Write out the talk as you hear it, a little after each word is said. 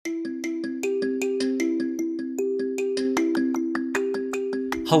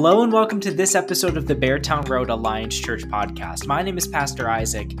Hello and welcome to this episode of the Beartown Road Alliance Church podcast. My name is Pastor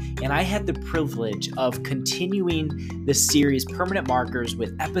Isaac, and I had the privilege of continuing the series Permanent Markers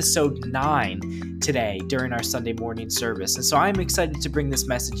with episode 9 today during our Sunday morning service. And so I'm excited to bring this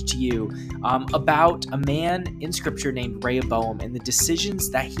message to you about a man in Scripture named Rehoboam and the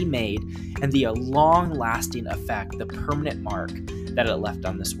decisions that he made and the long-lasting effect, the permanent mark that it left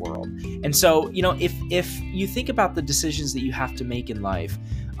on this world. And so, if you think about the decisions that you have to make in life,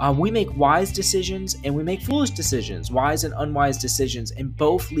 we make wise decisions and we make foolish decisions, wise and unwise decisions, and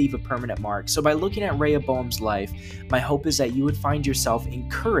both leave a permanent mark. So by looking at Rehoboam's life, my hope is that you would find yourself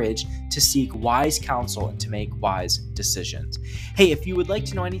encouraged to seek wise counsel and to make wise decisions. Hey, if you would like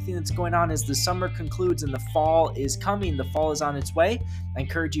to know anything that's going on as the summer concludes and the fall is coming, the fall is on its way, I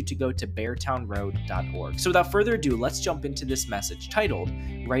encourage you to go to beartownroad.org. So without further ado, let's jump into this message titled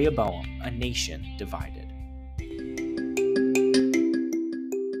Rehoboam, a Nation Divided.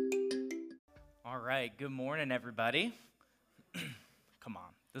 All right, good morning, everybody. Come on,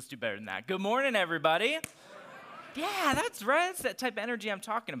 let's do better than that. Good morning, everybody. Yeah, that's right. That's that type of energy I'm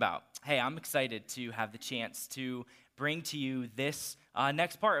talking about. Hey, I'm excited to have the chance to bring to you this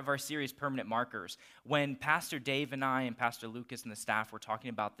next part of our series, Permanent Markers. When Pastor Dave and I and Pastor Lucas and the staff were talking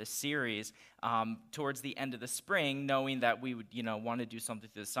about this series towards the end of the spring, knowing that we would, want to do something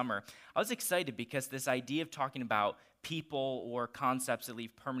through the summer, I was excited because this idea of talking about people or concepts that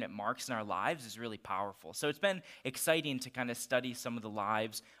leave permanent marks in our lives is really powerful. So it's been exciting to kind of study some of the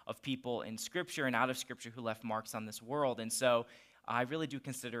lives of people in Scripture and out of Scripture who left marks on this world. And so I really do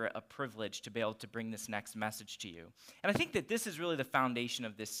consider it a privilege to be able to bring this next message to you. And I think that this is really the foundation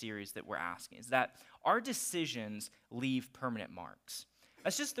of this series that we're asking, is that our decisions leave permanent marks.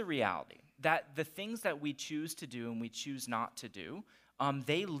 That's just the reality, that the things that we choose to do and we choose not to do,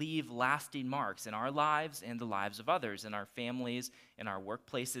 they leave lasting marks in our lives and the lives of others, in our families, in our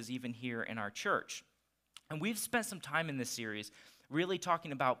workplaces, even here in our church. And we've spent some time in this series really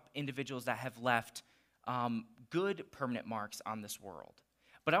talking about individuals that have left good permanent marks on this world.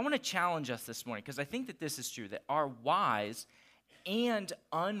 But I want to challenge us this morning because I think that this is true, that our wise and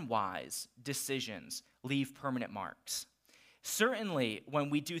unwise decisions leave permanent marks. Certainly,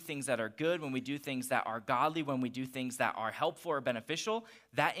 when we do things that are good, when we do things that are godly, when we do things that are helpful or beneficial,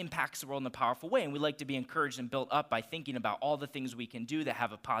 that impacts the world in a powerful way. And we like to be encouraged and built up by thinking about all the things we can do that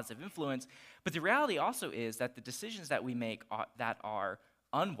have a positive influence. But the reality also is that the decisions that we make that are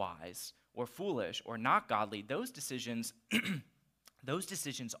unwise or foolish or not godly, those decisions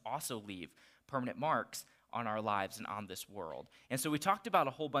also leave permanent marks on our lives and on this world. And so we talked about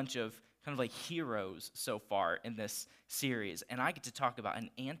a whole bunch of kind of like heroes so far in this series, and I get to talk about an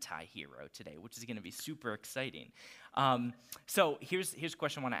anti-hero today, which is going to be super exciting. So here's a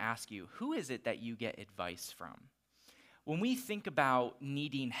question I want to ask you. Who is it that you get advice from? When we think about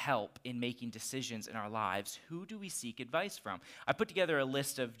needing help in making decisions in our lives, who do we seek advice from? I put together a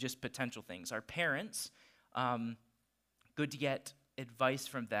list of just potential things. Our parents, good to get advice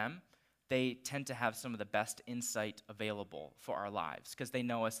from them. They tend to have some of the best insight available for our lives because they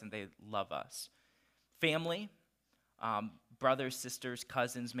know us and they love us. Family, brothers, sisters,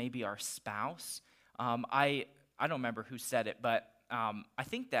 cousins, maybe our spouse. I don't remember who said it, but I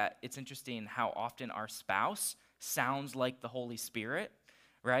think that it's interesting how often our spouse sounds like the Holy Spirit,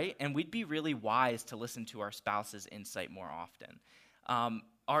 right? And we'd be really wise to listen to our spouse's insight more often.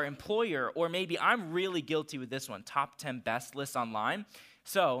 Our employer, or maybe I'm really guilty with this one, top 10 best lists online.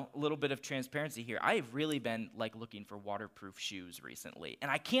 So, a little bit of transparency here. I have really been looking for waterproof shoes recently,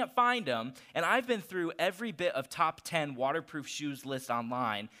 and I can't find them, and I've been through every bit of top 10 waterproof shoes list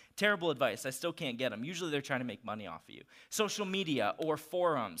online. Terrible advice. I still can't get them. Usually they're trying to make money off of you. Social media or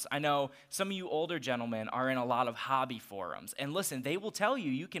forums. I know some of you older gentlemen are in a lot of hobby forums, and listen, they will tell you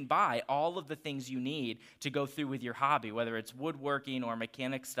you can buy all of the things you need to go through with your hobby, whether it's woodworking or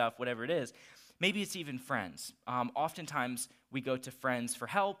mechanic stuff, whatever it is. Maybe it's even friends. Oftentimes, we go to friends for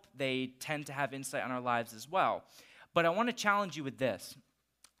help. They tend to have insight on our lives as well. But I want to challenge you with this,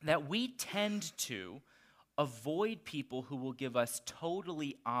 that we tend to avoid people who will give us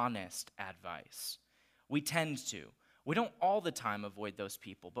totally honest advice. We tend to. We don't all the time avoid those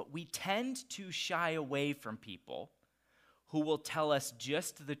people, but we tend to shy away from people who will tell us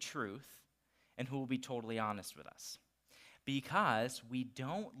just the truth and who will be totally honest with us. Because we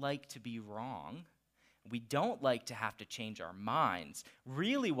don't like to be wrong. We don't like to have to change our minds.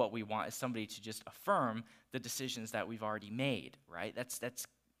 Really what we want is somebody to just affirm the decisions that we've already made, right? That's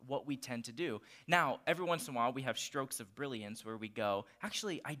what we tend to do. Now, every once in a while we have strokes of brilliance where we go,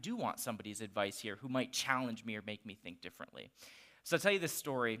 actually, I do want somebody's advice here who might challenge me or make me think differently. So I'll tell you this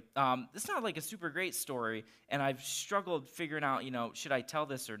story. It's not like a super great story, and I've struggled figuring out, should I tell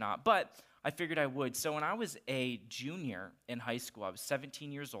this or not? But I figured I would. So when I was a junior in high school, I was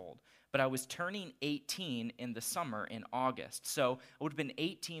 17 years old, but I was turning 18 in the summer in August. So I would have been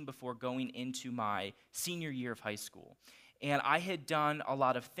 18 before going into my senior year of high school. And I had done a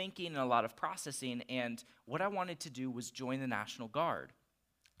lot of thinking and a lot of processing, and what I wanted to do was join the National Guard.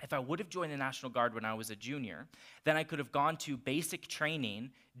 If I would have joined the National Guard when I was a junior, then I could have gone to basic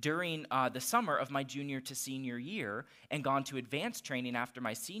training during the summer of my junior to senior year and gone to advanced training after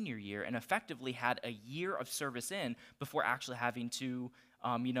my senior year and effectively had a year of service in before actually having to,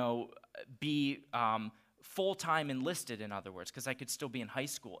 be full-time enlisted, in other words, because I could still be in high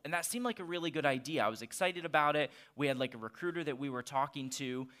school. And that seemed like a really good idea. I was excited about it. We had like a recruiter that we were talking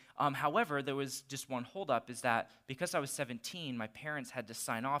to. However, there was just one holdup, is that because I was 17, my parents had to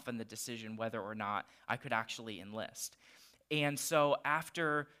sign off on the decision whether or not I could actually enlist. And so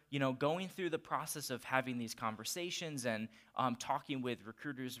after, going through the process of having these conversations and talking with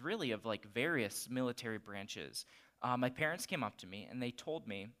recruiters really of like various military branches, my parents came up to me and they told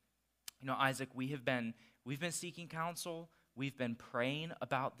me, Isaac, we've been seeking counsel, we've been praying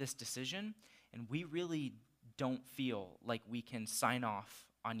about this decision, and we really don't feel like we can sign off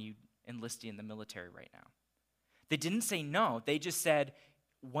on you enlisting in the military right now. They didn't say no, they just said,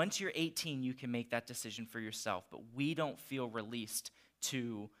 once you're 18, you can make that decision for yourself, but we don't feel released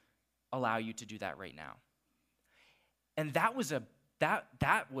to allow you to do that right now. And that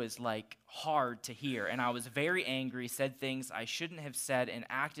was like hard to hear, and I was very angry, said things I shouldn't have said, and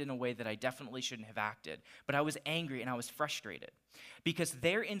acted in a way that I definitely shouldn't have acted. But I was angry and I was frustrated because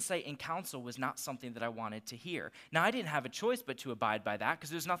their insight and counsel was not something that I wanted to hear. Now, I didn't have a choice but to abide by that because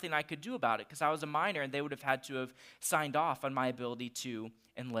there's nothing I could do about it because I was a minor and they would have had to have signed off on my ability to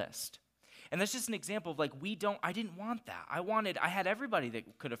enlist. And that's just an example of like, I didn't want that. I had everybody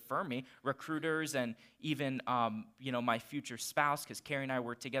that could affirm me, recruiters and even, my future spouse, because Carrie and I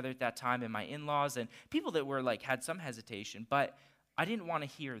were together at that time, and my in-laws and people that were like, had some hesitation, but I didn't want to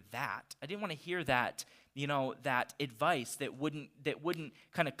hear that. I didn't want to hear that, that advice that wouldn't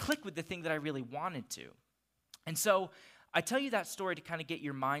kind of click with the thing that I really wanted to. And so I tell you that story to kind of get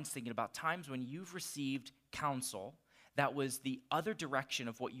your minds thinking about times when you've received counsel that was the other direction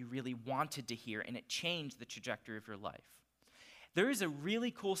of what you really wanted to hear, and it changed the trajectory of your life. There is a really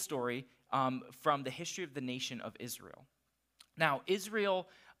cool story from the history of the nation of Israel. Now, Israel,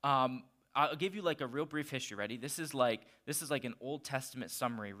 I'll give you like a real brief history. Ready? This is like an Old Testament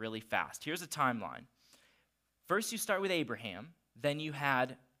summary really fast. Here's a timeline. First, you start with Abraham, then you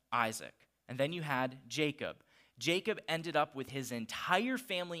had Isaac, and then you had Jacob. Jacob ended up with his entire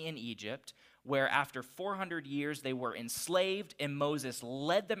family in Egypt, where after 400 years they were enslaved, and Moses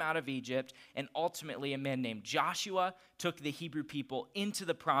led them out of Egypt, and ultimately a man named Joshua took the Hebrew people into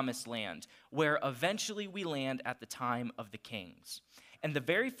the promised land, where eventually we land at the time of the kings. And the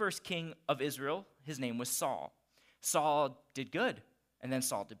very first king of Israel, his name was Saul. Saul did good, and then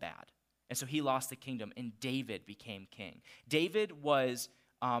Saul did bad. And so he lost the kingdom, and David became king. David was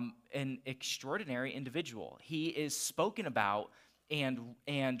an extraordinary individual. He is spoken about and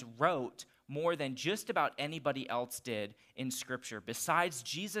wrote more than just about anybody else did in Scripture. Besides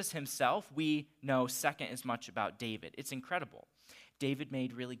Jesus himself, we know second as much about David. It's incredible. David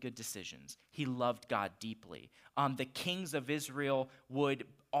made really good decisions. He loved God deeply. The kings of Israel would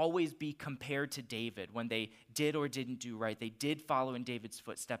always be compared to David when they did or didn't do right. They did follow in David's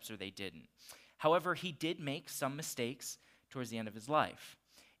footsteps or they didn't. However, he did make some mistakes towards the end of his life.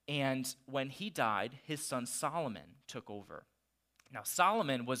 And when he died, his son Solomon took over. Now,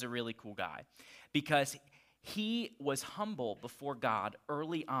 Solomon was a really cool guy because he was humble before God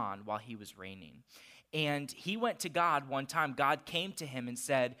early on while he was reigning. And he went to God one time. God came to him and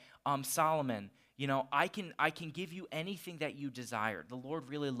said, Solomon, I can give you anything that you desire. The Lord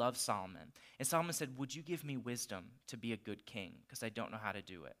really loves Solomon. And Solomon said, would you give me wisdom to be a good king? Because I don't know how to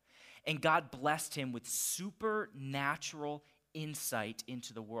do it. And God blessed him with supernatural insight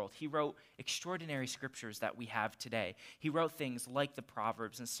into the world. He wrote extraordinary scriptures that we have today. He wrote things like the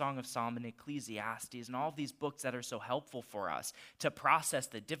Proverbs and Song of Solomon, Ecclesiastes, and all of these books that are so helpful for us to process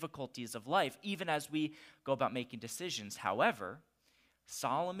the difficulties of life, even as we go about making decisions. However,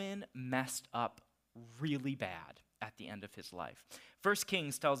 Solomon messed up really bad at the end of his life. 1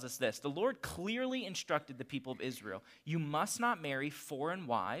 Kings tells us this: the Lord clearly instructed the people of Israel, you must not marry foreign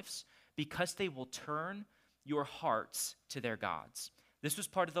wives because they will turn your hearts to their gods. This was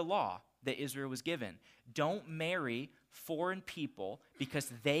part of the law that Israel was given. Don't marry foreign people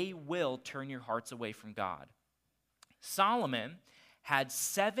because they will turn your hearts away from God. Solomon had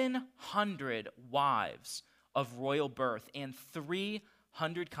 700 wives of royal birth and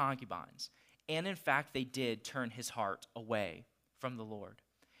 300 concubines. And in fact, they did turn his heart away from the Lord.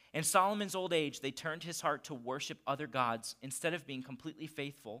 In Solomon's old age, they turned his heart to worship other gods instead of being completely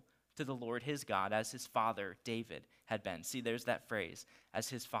faithful to the Lord his God, as his father David had been. See, there's that phrase, as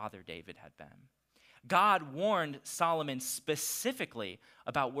his father David had been. God warned Solomon specifically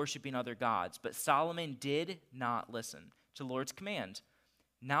about worshiping other gods, but Solomon did not listen to the Lord's command.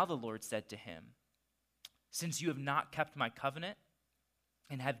 Now the Lord said to him, "Since you have not kept my covenant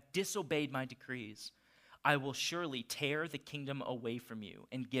and have disobeyed my decrees, I will surely tear the kingdom away from you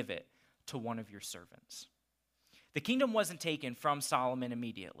and give it to one of your servants." The kingdom wasn't taken from Solomon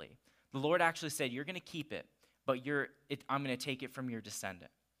immediately. The Lord actually said, "You're going to keep it, but I'm going to take it from your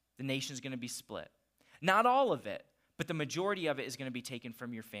descendant." The nation's going to be split. Not all of it, but the majority of it is going to be taken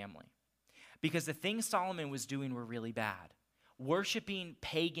from your family. Because the things Solomon was doing were really bad. Worshipping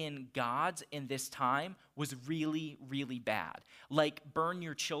pagan gods in this time was really, really bad. Like burn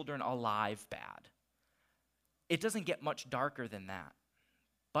your children alive bad. It doesn't get much darker than that.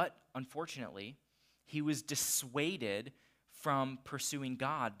 But unfortunately, he was dissuaded from pursuing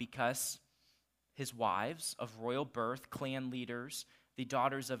God because his wives of royal birth, clan leaders, the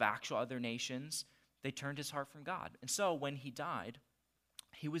daughters of actual other nations, they turned his heart from God. And so when he died,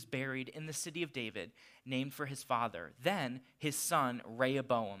 he was buried in the city of David, named for his father. Then his son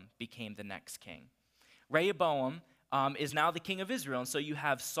Rehoboam became the next king. Rehoboam is now the king of Israel. And so you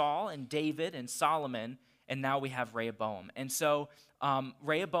have Saul and David and Solomon, and now we have Rehoboam. And so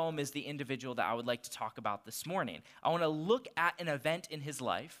Rehoboam is the individual that I would like to talk about this morning. I want to look at an event in his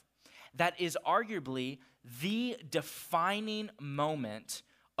life that is arguably the defining moment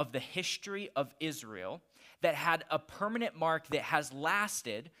of the history of Israel that had a permanent mark that has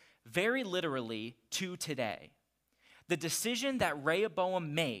lasted very literally to today. The decision that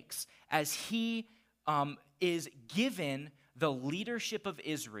Rehoboam makes as he is given the leadership of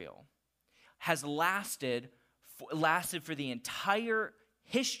Israel has lasted for the entire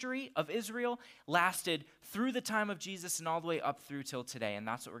history of Israel, lasted through the time of Jesus and all the way up through till today, and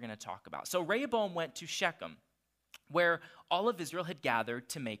that's what we're going to talk about. So Rehoboam went to Shechem, where all of Israel had gathered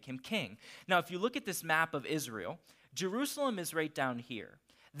to make him king. Now, if you look at this map of Israel, Jerusalem is right down here.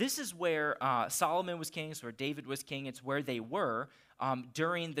 This is where Solomon was king, it's where David was king, it's where they were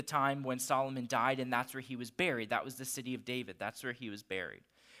during the time when Solomon died, and that's where he was buried. That was the city of David. That's where he was buried.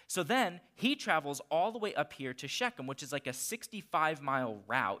 So then he travels all the way up here to Shechem, which is like a 65-mile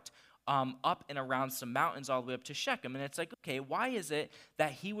route up and around some mountains all the way up to Shechem. And it's like, okay, why is it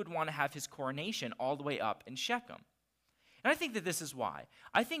that he would want to have his coronation all the way up in Shechem? And I think that this is why.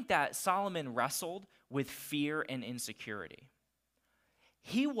 I think that Solomon wrestled with fear and insecurity.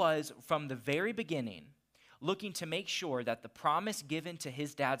 He was, from the very beginning, looking to make sure that the promise given to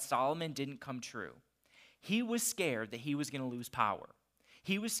his dad Solomon didn't come true. He was scared that he was going to lose power.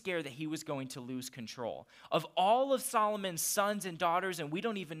 He was scared that he was going to lose control. Of all of Solomon's sons and daughters, and we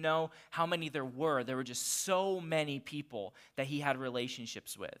don't even know how many there were just so many people that he had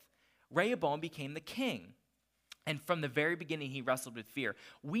relationships with. Rehoboam became the king. And from the very beginning, he wrestled with fear.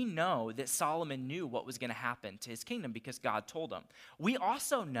 We know that Solomon knew what was going to happen to his kingdom because God told him. We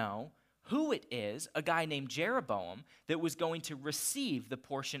also know who it is, a guy named Jeroboam, that was going to receive the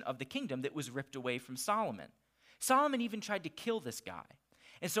portion of the kingdom that was ripped away from Solomon. Solomon even tried to kill this guy.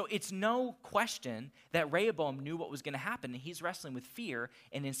 And so it's no question that Rehoboam knew what was going to happen, and he's wrestling with fear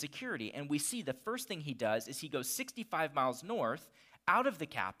and insecurity. And we see the first thing he does is he goes 65 miles north out of the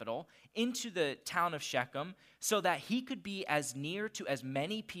capital into the town of Shechem so that he could be as near to as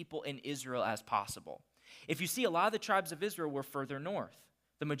many people in Israel as possible. If you see, a lot of the tribes of Israel were further north,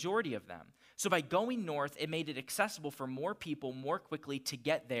 the majority of them. So by going north, it made it accessible for more people more quickly to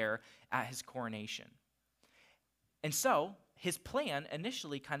get there at his coronation. And so his plan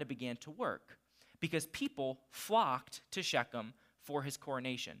initially kind of began to work because people flocked to Shechem for his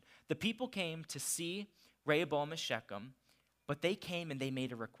coronation. The people came to see Rehoboam as Shechem, but they came and they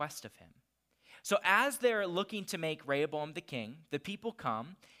made a request of him. So as they're looking to make Rehoboam the king, the people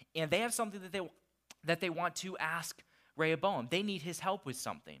come and they have something that they want to ask Rehoboam. They need his help with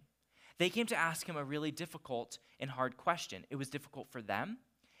something. They came to ask him a really difficult and hard question. It was difficult for them,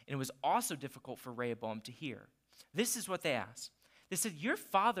 and it was also difficult for Rehoboam to hear. This is what they asked. They said, "Your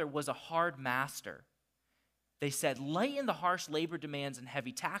father was a hard master." They said, "Lighten the harsh labor demands and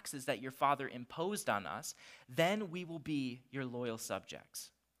heavy taxes that your father imposed on us. Then we will be your loyal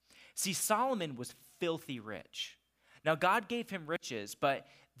subjects." See, Solomon was filthy rich. Now, God gave him riches, but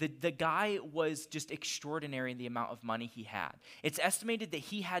the guy was just extraordinary in the amount of money he had. It's estimated that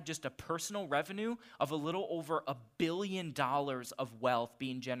he had just a personal revenue of a little over $1 billion of wealth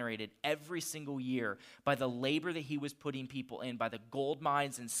being generated every single year by the labor that he was putting people in, by the gold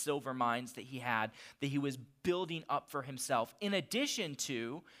mines and silver mines that he was building up for himself, in addition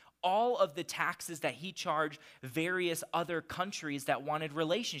to all of the taxes that he charged various other countries that wanted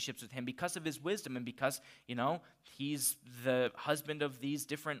relationships with him because of his wisdom and because, he's the husband of these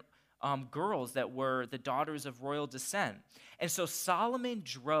different girls that were the daughters of royal descent. And so Solomon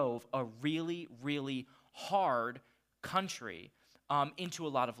drove a really, really hard country into a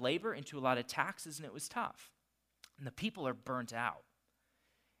lot of labor, into a lot of taxes, and it was tough. And the people are burnt out.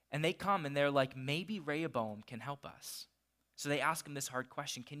 And they come and they're like, maybe Rehoboam can help us. So they ask him this hard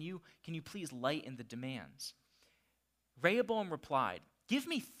question, can you please lighten the demands? Rehoboam replied, give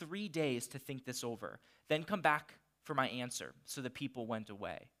me 3 days to think this over, then come back for my answer. So the people went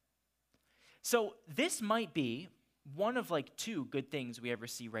away. So this might be one of 2 good things we ever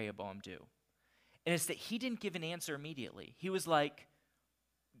see Rehoboam do. And it's that he didn't give an answer immediately. He was like,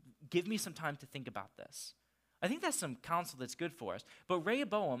 give me some time to think about this. I think that's some counsel that's good for us. But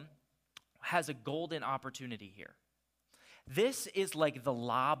Rehoboam has a golden opportunity here. This is like the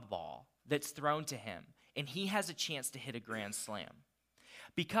lob ball that's thrown to him, and he has a chance to hit a grand slam.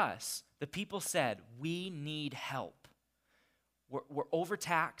 Because the people said, we need help. We're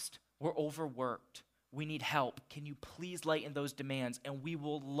overtaxed, we're overworked, we need help. Can you please lighten those demands, and we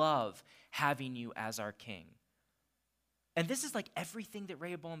will love having you as our king. And this is like everything that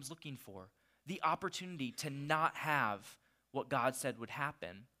Rehoboam's looking for, the opportunity to not have what God said would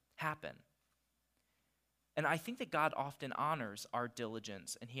happen. And I think that God often honors our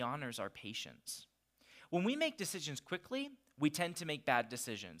diligence and he honors our patience. When we make decisions quickly, we tend to make bad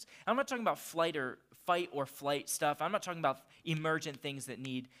decisions. I'm not talking about fight or flight stuff. I'm not talking about emergent things that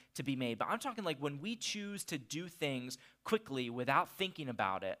need to be made. But I'm talking like when we choose to do things quickly without thinking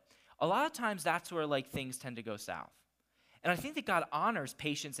about it, a lot of times that's where things tend to go south. And I think that God honors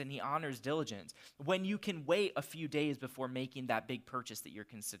patience and he honors diligence when you can wait a few days before making that big purchase that you're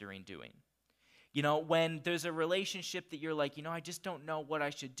considering doing. When there's a relationship that you're like, I just don't know what I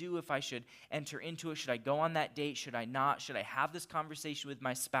should do, if I should enter into it. Should I go on that date? Should I not? Should I have this conversation with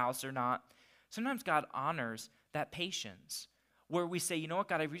my spouse or not? Sometimes God honors that patience where we say,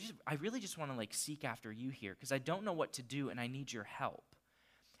 God, I really just want to seek after you here because I don't know what to do and I need your help.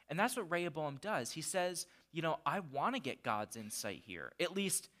 And that's what Rehoboam does. He says, I want to get God's insight here. At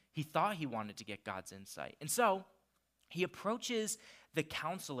least he thought he wanted to get God's insight. And so he approaches the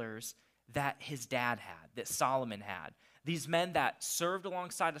counselors that his dad had, that Solomon had. These men that served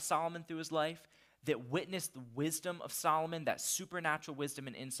alongside of Solomon through his life, that witnessed the wisdom of Solomon, that supernatural wisdom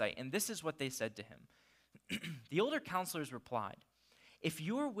and insight. And this is what they said to him. The older counselors replied, if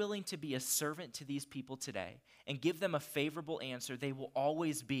you are willing to be a servant to these people today and give them a favorable answer, they will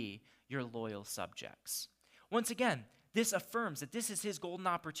always be your loyal subjects. Once again, this affirms that this is his golden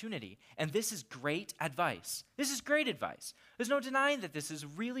opportunity, and this is great advice. This is great advice. There's no denying that this is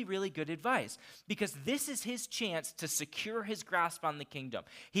really, really good advice, because this is his chance to secure his grasp on the kingdom.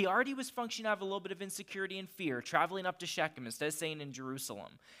 He already was functioning out of a little bit of insecurity and fear, traveling up to Shechem instead of staying in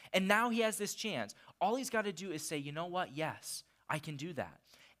Jerusalem. And now he has this chance. All he's got to do is say, you know what? Yes, I can do that.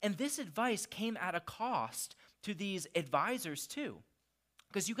 And this advice came at a cost to these advisors too.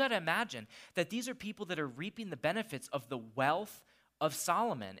 Because you got to imagine that these are people that are reaping the benefits of the wealth of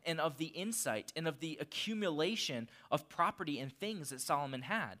Solomon and of the insight and of the accumulation of property and things that Solomon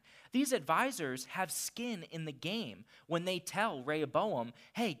had. These advisors have skin in the game when they tell Rehoboam,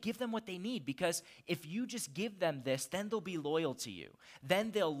 hey, give them what they need, because if you just give them this, then they'll be loyal to you.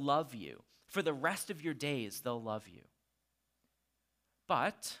 Then they'll love you. For the rest of your days, they'll love you.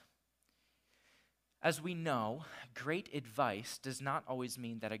 But as we know, great advice does not always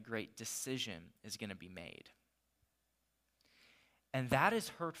mean that a great decision is going to be made. And that is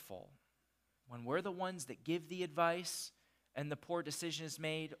hurtful when we're the ones that give the advice and the poor decision is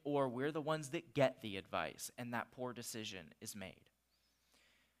made, or we're the ones that get the advice and that poor decision is made.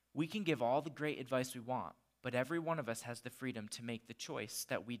 We can give all the great advice we want, but every one of us has the freedom to make the choice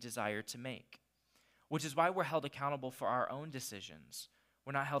that we desire to make, which is why we're held accountable for our own decisions.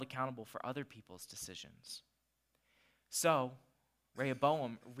 We're not held accountable for other people's decisions. So,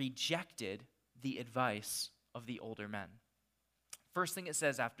 Rehoboam rejected the advice of the older men. First thing it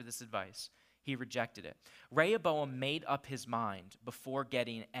says after this advice, he rejected it. Rehoboam made up his mind before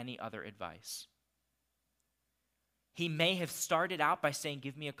getting any other advice. He may have started out by saying,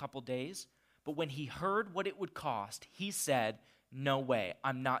 give me a couple days, but when he heard what it would cost, he said, no way,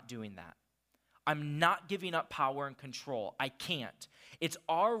 I'm not doing that. I'm not giving up power and control. I can't. It's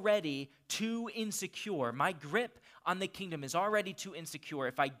already too insecure. My grip on the kingdom is already too insecure.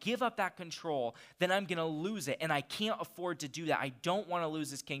 If I give up that control, then I'm going to lose it, and I can't afford to do that. I don't want to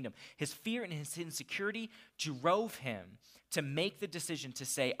lose his kingdom. His fear and his insecurity drove him to make the decision to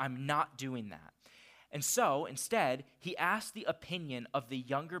say, I'm not doing that. And so, instead, he asked the opinion of the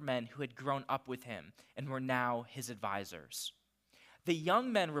younger men who had grown up with him and were now his advisors. The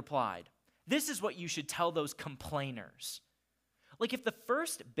young men replied, this is what you should tell those complainers. Like, if the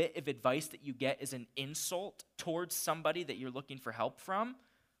first bit of advice that you get is an insult towards somebody that you're looking for help from,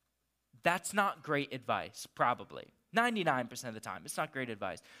 that's not great advice, probably. 99% of the time, it's not great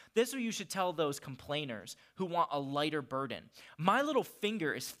advice. This is what you should tell those complainers who want a lighter burden. My little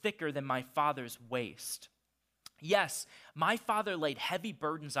finger is thicker than my father's waist. Yes, my father laid heavy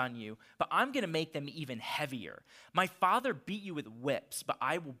burdens on you, but I'm going to make them even heavier. My father beat you with whips, but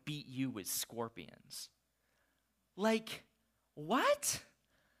I will beat you with scorpions. Like, what?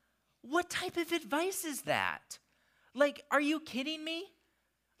 What type of advice is that? Like, are you kidding me?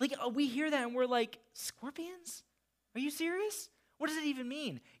 Like, we hear that and we're like, scorpions? Are you serious? What does it even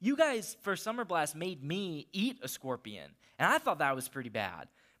mean? You guys, for Summer Blast, made me eat a scorpion, and I thought that was pretty bad.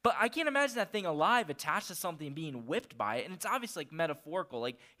 But I can't imagine that thing alive attached to something and being whipped by it, and it's obviously like metaphorical.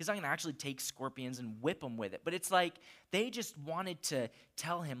 Like, he's not going to actually take scorpions and whip them with it. But it's like they just wanted to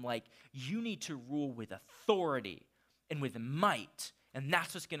tell him, like, you need to rule with authority and with might, and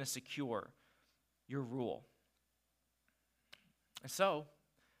that's what's going to secure your rule. And so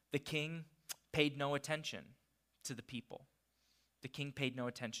the king paid no attention to the people. The king paid no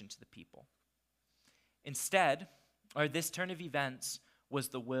attention to the people. Instead, this turn of events was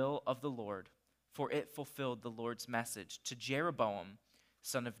the will of the Lord, for it fulfilled the Lord's message to Jeroboam,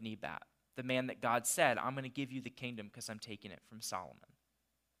 son of Nebat, the man that God said, I'm going to give you the kingdom because I'm taking it from Solomon.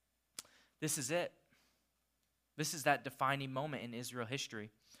 This is it. This is that defining moment in Israel history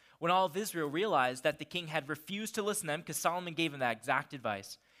when all of Israel realized that the king had refused to listen to them because Solomon gave him that exact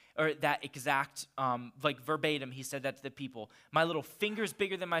advice. Or that exact, verbatim, he said that to the people. My little finger's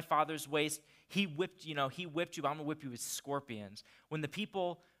bigger than my father's waist. He whipped you, but I'm going to whip you with scorpions. When the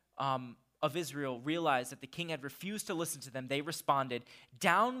people of Israel realized that the king had refused to listen to them, they responded,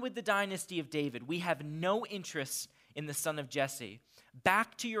 down with the dynasty of David. We have no interest in the son of Jesse.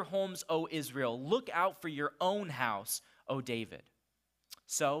 Back to your homes, O Israel. Look out for your own house, O David.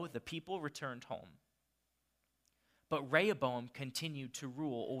 So the people returned home. But Rehoboam continued to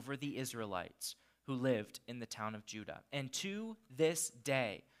rule over the Israelites who lived in the town of Judah. And to this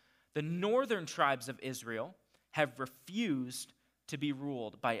day, the northern tribes of Israel have refused to be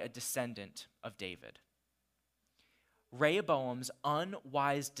ruled by a descendant of David. Rehoboam's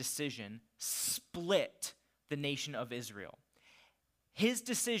unwise decision split the nation of Israel. His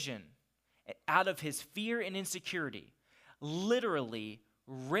decision, out of his fear and insecurity, literally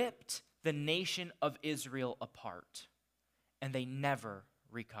ripped the nation of Israel apart, and they never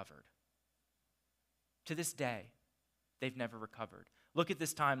recovered. To this day, they've never recovered. Look at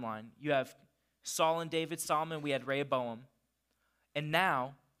this timeline. You have Saul and David, Solomon, we had Rehoboam, and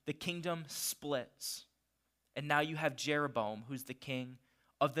now the kingdom splits. And now you have Jeroboam, who's the king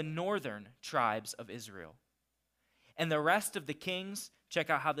of the northern tribes of Israel. And the rest of the kings, check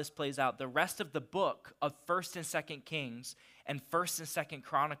out how this plays out. The rest of the book of 1st and 2nd Kings and 1st and 2nd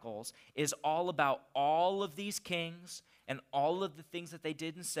Chronicles is all about all of these kings and all of the things that they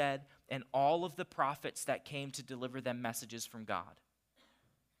did and said and all of the prophets that came to deliver them messages from God.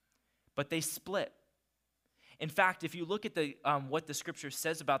 But they split. In fact, if you look at what the scripture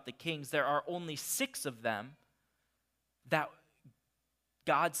says about the kings, there are only 6 of them that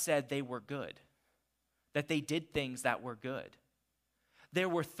God said they were good, that they did things that were good. There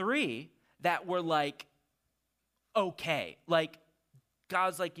were 3 that were like, okay. Like,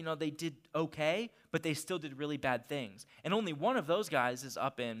 God's like, they did okay, but they still did really bad things. And only one of those guys is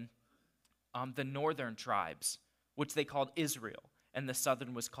up in the northern tribes, which they called Israel, and the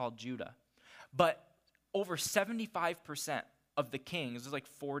southern was called Judah. But over 75% of the kings, there's like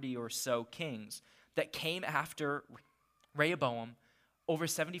 40 or so kings, that came after Rehoboam, over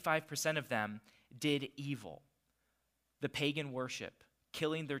 75% of them did evil. The pagan worship,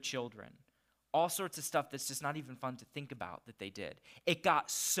 killing their children, all sorts of stuff that's just not even fun to think about that they did. It got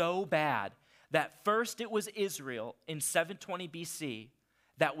so bad that first it was Israel in 720 BC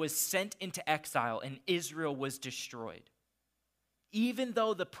that was sent into exile and Israel was destroyed. Even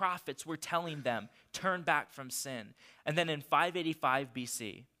though the prophets were telling them, turn back from sin. And then in 585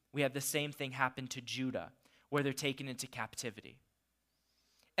 BC, we have the same thing happen to Judah, where they're taken into captivity.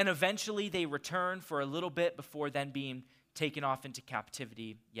 And eventually they return for a little bit before then being taken off into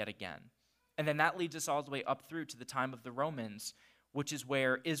captivity yet again. And then that leads us all the way up through to the time of the Romans, which is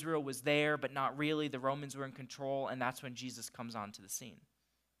where Israel was there, but not really. The Romans were in control, and that's when Jesus comes onto the scene.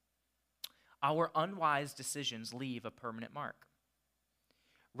 Our unwise decisions leave a permanent mark.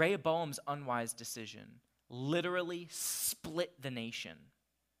 Rehoboam's unwise decision literally split the nation.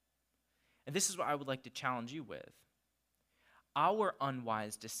 And this is what I would like to challenge you with. Our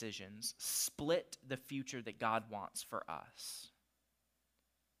unwise decisions split the future that God wants for us.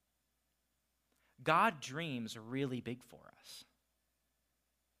 God dreams really big for us.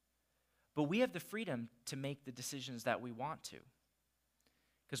 But we have the freedom to make the decisions that we want to.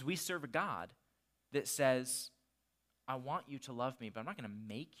 Because we serve a God that says, I want you to love me, but I'm not going to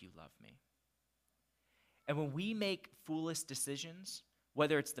make you love me. And when we make foolish decisions,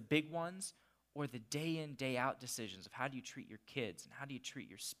 whether it's the big ones or the day in, day out decisions of how do you treat your kids and how do you treat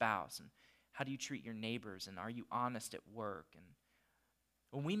your spouse and how do you treat your neighbors and are you honest at work? And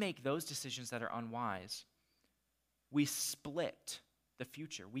when we make those decisions that are unwise, we split the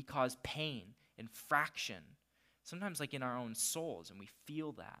future. We cause pain and fraction, sometimes like in our own souls, and we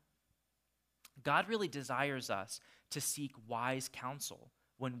feel that. God really desires us to seek wise counsel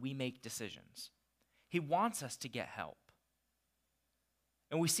when we make decisions. He wants us to get help.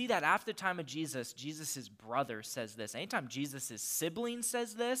 And we see that after the time of Jesus, Jesus' brother says this. Anytime Jesus' sibling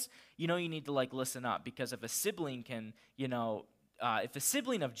says this, you need to listen up, because if a sibling can, if a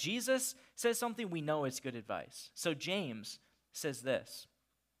sibling of Jesus says something, we know it's good advice. So James says this,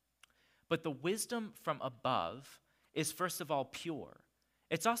 but the wisdom from above is first of all pure.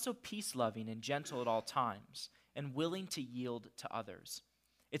 It's also peace-loving and gentle at all times, and willing to yield to others.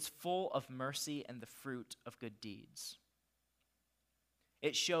 It's full of mercy and the fruit of good deeds.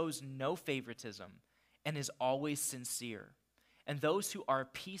 It shows no favoritism and is always sincere. And those who are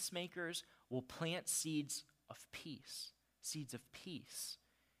peacemakers will plant seeds of peace,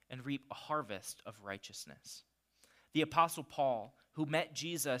 and reap a harvest of righteousness. The Apostle Paul, who met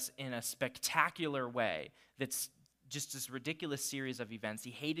Jesus in a spectacular way, that's just this ridiculous series of events. He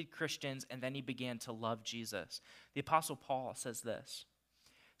hated Christians, and then he began to love Jesus. The Apostle Paul says this,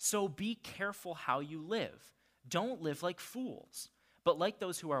 so be careful how you live. Don't live like fools, but like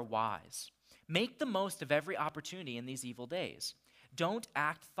those who are wise. Make the most of every opportunity in these evil days. Don't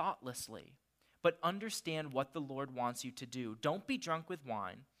act thoughtlessly, but understand what the Lord wants you to do. Don't be drunk with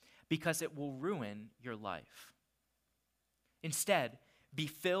wine, because it will ruin your life. Instead, be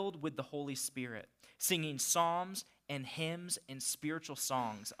filled with the Holy Spirit, singing psalms and hymns and spiritual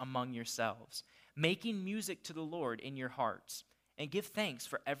songs among yourselves, making music to the Lord in your hearts, and give thanks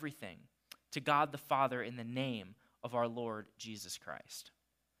for everything to God the Father in the name of our Lord Jesus Christ.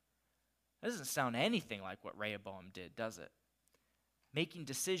 That doesn't sound anything like what Rehoboam did, does it? Making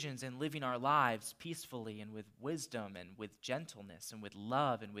decisions and living our lives peacefully and with wisdom and with gentleness and with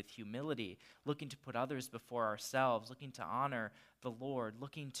love and with humility, looking to put others before ourselves, looking to honor the Lord,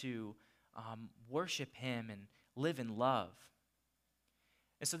 looking to worship Him and live in love.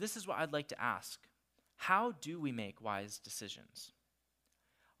 And so this is what I'd like to ask. How do we make wise decisions?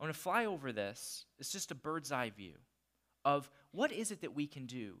 I want to fly over this. It's just a bird's eye view of what is it that we can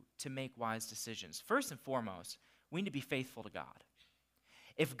do to make wise decisions. First and foremost, we need to be faithful to God.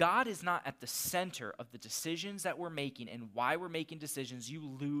 If God is not at the center of the decisions that we're making and why we're making decisions, you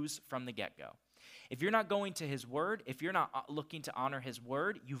lose from the get-go. If you're not going to His word, if you're not looking to honor His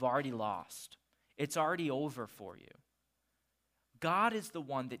word, you've already lost. It's already over for you. God is the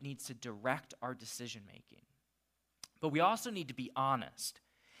one that needs to direct our decision-making. But we also need to be honest.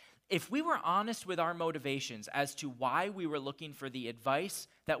 If we were honest with our motivations as to why we were looking for the advice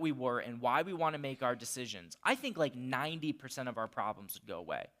that we were and why we want to make our decisions, I think 90% of our problems would go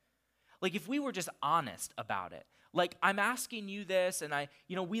away. If we were just honest about it. I'm asking you this, and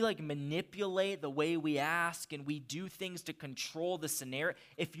we manipulate the way we ask, and we do things to control the scenario.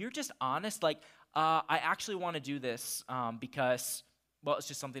 If you're just honest, I actually want to do this because, well, it's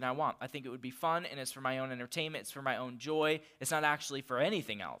just something I want. I think it would be fun, and it's for my own entertainment. It's for my own joy. It's not actually for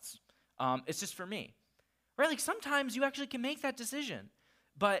anything else. It's just for me. Right? Sometimes you actually can make that decision,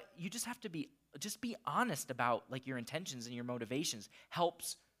 but you just have to be honest about your intentions and your motivations.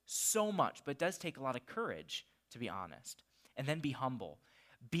 Helps so much, but it does take a lot of courage to be honest. And then be humble.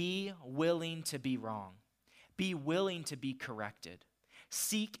 Be willing to be wrong. Be willing to be corrected.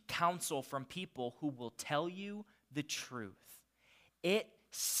 Seek counsel from people who will tell you the truth. It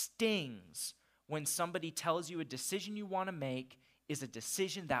stings when somebody tells you a decision you want to make is a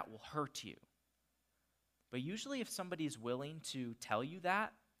decision that will hurt you. But usually if somebody is willing to tell you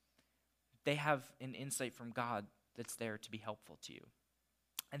that, they have an insight from God that's there to be helpful to you.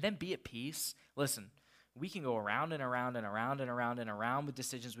 And then be at peace. Listen, we can go around and around and around and around and around with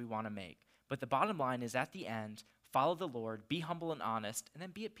decisions we want to make. But the bottom line is at the end, follow the Lord, be humble and honest, and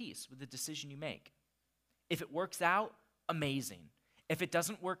then be at peace with the decision you make. If it works out, amazing. If it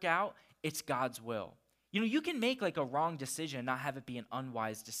doesn't work out, it's God's will. You can make like a wrong decision and not have it be an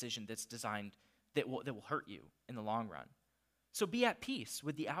unwise decision that's designed that will hurt you in the long run. So be at peace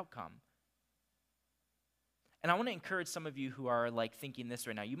with the outcome. And I want to encourage some of you who are like thinking this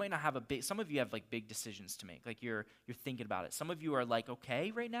right now. You might not have some of you have like big decisions to make. Like you're thinking about it. Some of you are like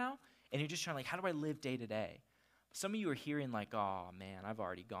okay right now, and you're just trying like, how do I live day to day? Some of you are hearing like, oh man, I've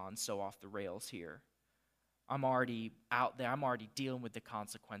already gone so off the rails here. I'm already out there. I'm already dealing with the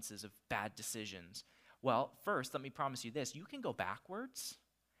consequences of bad decisions. Well, first, let me promise you this. You can go backwards,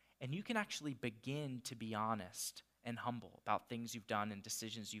 and you can actually begin to be honest and humble about things you've done and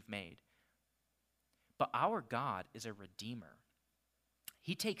decisions you've made. But our God is a redeemer.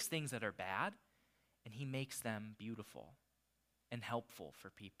 He takes things that are bad, and he makes them beautiful and helpful for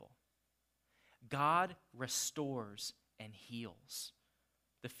people. God restores and heals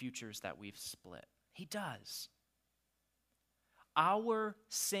the futures that we've split. He does. Our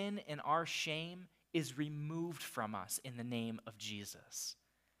sin and our shame is removed from us in the name of Jesus.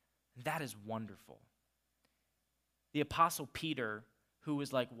 That is wonderful. The Apostle Peter, who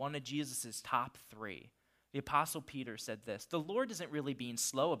was like one of Jesus' top 3, the Apostle Peter said this: the Lord isn't really being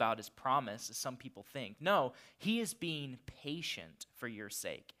slow about his promise, as some people think. No, he is being patient for your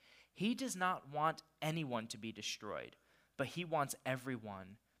sake. He does not want anyone to be destroyed, but he wants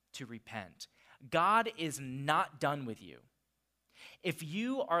everyone to repent. God is not done with you. If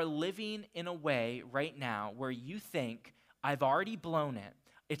you are living in a way right now where you think, I've already blown it,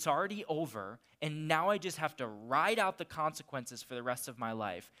 it's already over, and now I just have to ride out the consequences for the rest of my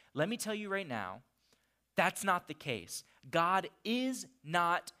life, let me tell you right now, that's not the case. God is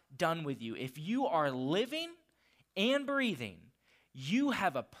not done with you. If you are living and breathing, you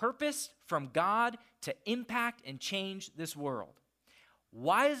have a purpose from God to impact and change this world.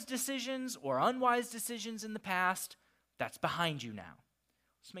 Wise decisions or unwise decisions in the past, that's behind you now.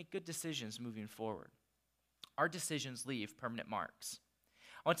 Let's make good decisions moving forward. Our decisions leave permanent marks.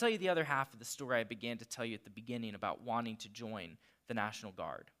 I want to tell you the other half of the story I began to tell you at the beginning about wanting to join the National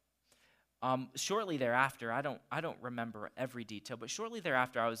Guard. Shortly thereafter, I don't remember every detail, but shortly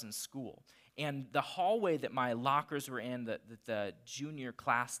thereafter I was in school. And the hallway that my lockers were in, the junior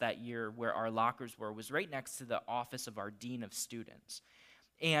class that year where our lockers were, was right next to the office of our dean of students.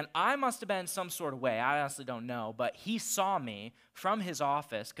 And I must have been some sort of way, I honestly don't know, but he saw me from his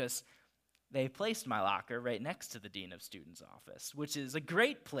office because they placed my locker right next to the dean of students' office, which is a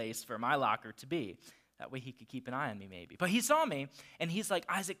great place for my locker to be. That way he could keep an eye on me maybe. But he saw me, and he's like,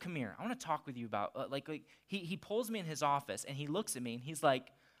 Isaac, come here. I want to talk with you about, he pulls me in his office, and he looks at me, and he's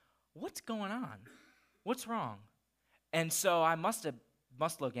like, what's going on? What's wrong? And so I must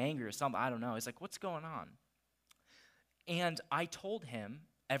look angry or something. I don't know. He's like, what's going on? And I told him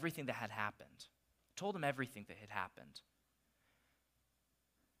everything that had happened. Told him everything that had happened.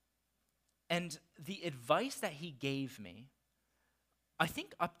 And the advice that he gave me, I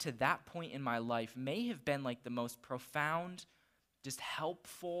think up to that point in my life, may have been like the most profound, just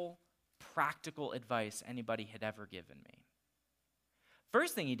helpful, practical advice anybody had ever given me.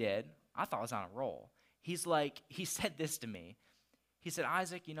 First thing he did, I thought I was on a roll. He said this to me. He said,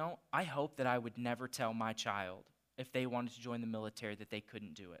 Isaac, I hope that I would never tell my child if they wanted to join the military that they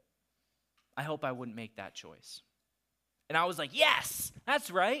couldn't do it. I hope I wouldn't make that choice. And I was like, yes,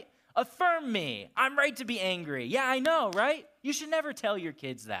 that's right. Affirm me. I'm right to be angry. Yeah, I know, right? You should never tell your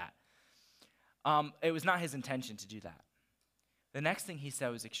kids that. It was not his intention to do that. The next thing he said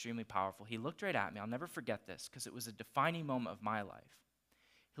was extremely powerful. He looked right at me. I'll never forget this because it was a defining moment of my life.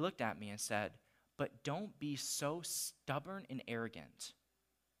 He looked at me and said, but don't be so stubborn and arrogant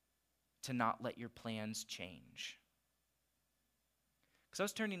to not let your plans change. Because I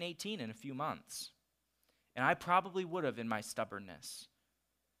was turning 18 in a few months. And I probably would have, in my stubbornness,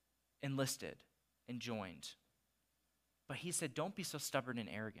 enlisted and joined. But he said, don't be so stubborn and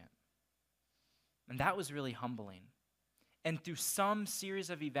arrogant. And that was really humbling. And through some series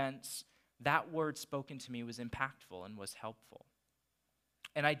of events, that word spoken to me was impactful and was helpful.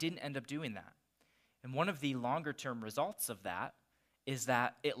 And I didn't end up doing that. And one of the longer term results of that is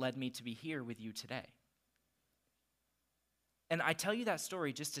that it led me to be here with you today. And I tell you that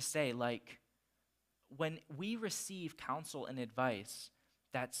story just to say, when we receive counsel and advice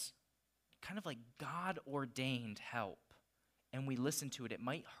that's kind of like God-ordained help, and we listen to it, it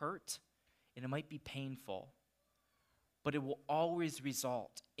might hurt and it might be painful, but it will always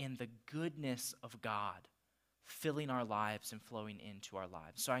result in the goodness of God filling our lives and flowing into our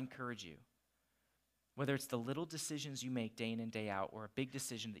lives. So I encourage you, Whether it's the little decisions you make day in and day out or a big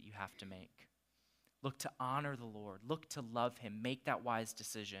decision that you have to make. Look to honor the Lord. Look to love him. Make that wise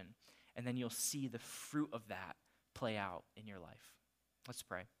decision. And then you'll see the fruit of that play out in your life. Let's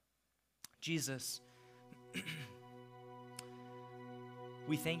pray. Jesus,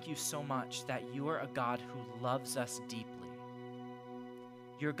 we thank you so much that you are a God who loves us deeply.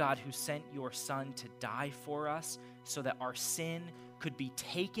 You're a God who sent your Son to die for us so that our sin could be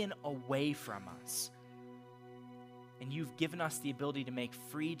taken away from us. And you've given us the ability to make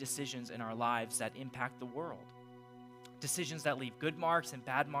free decisions in our lives that impact the world. Decisions that leave good marks and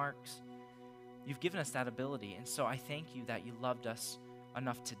bad marks. You've given us that ability. And so I thank you that you loved us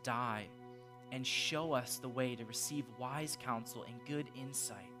enough to die and show us the way to receive wise counsel and good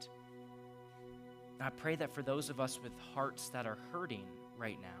insight. And I pray that for those of us with hearts that are hurting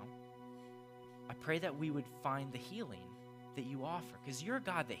right now, I pray that we would find the healing that you offer, because you're a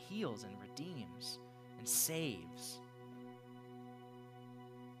God that heals and redeems and saves.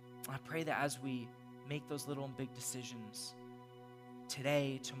 I pray that as we make those little and big decisions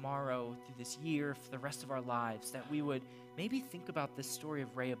today, tomorrow, through this year, for the rest of our lives, that we would maybe think about this story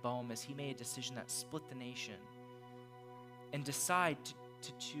of Rehoboam as he made a decision that split the nation and decide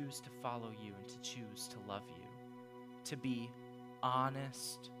to choose to follow you and to choose to love you, to be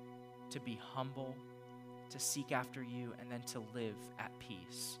honest, to be humble, to seek after you, and then to live at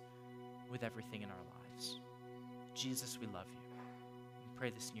peace with everything in our lives. Jesus, we love you. We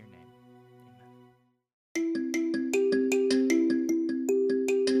pray this in your name.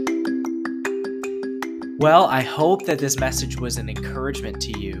 Well, I hope that this message was an encouragement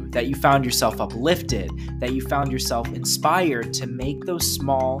to you, that you found yourself uplifted, that you found yourself inspired to make those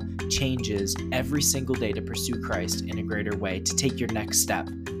small changes every single day to pursue Christ in a greater way, to take your next step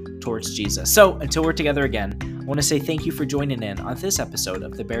towards Jesus. So until we're together again, I want to say thank you for joining in on this episode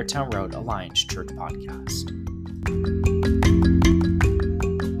of the Beartown Road Alliance Church Podcast.